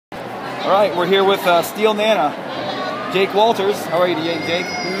All right, we're here with Steel Nana, Jake Walters. How are you today, Jake?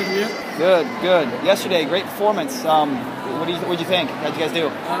 Good, Good. Yesterday, great performance. What'd you think? How'd you guys do?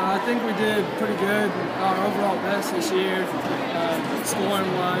 I think we did pretty good. Our overall best this year,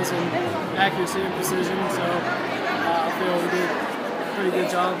 scoring-wise and accuracy and precision. So I feel we did a pretty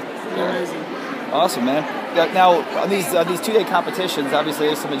good job. Pretty amazing. Awesome, man. Now, on these 2-day competitions, obviously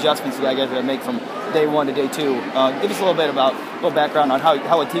there's some adjustments you guys got to make from day 1 to day 2. Give us a little background on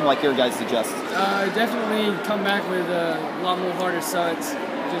how a team like your guys adjusts. Definitely come back with a lot more harder stunts.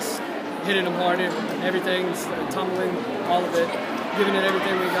 Just hitting them harder. Everything's tumbling, all of it. Giving it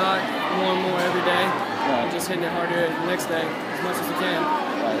everything we got, more and more every day. Right. And just hitting it harder the next day as much as we can.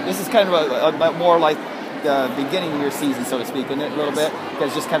 Right. This is kind of a more like the beginning of your season, so to speak, isn't it? A little bit. You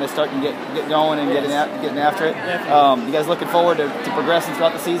guys just kind of starting to get going and getting after it. You guys looking forward to progressing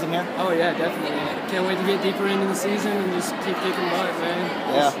throughout the season here? Oh yeah, definitely. Can't wait to get deeper into the season and just keep kicking butt, man.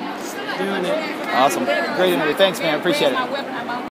 Yeah. Just doing it. Awesome. Great interview. Thanks, man. Appreciate it.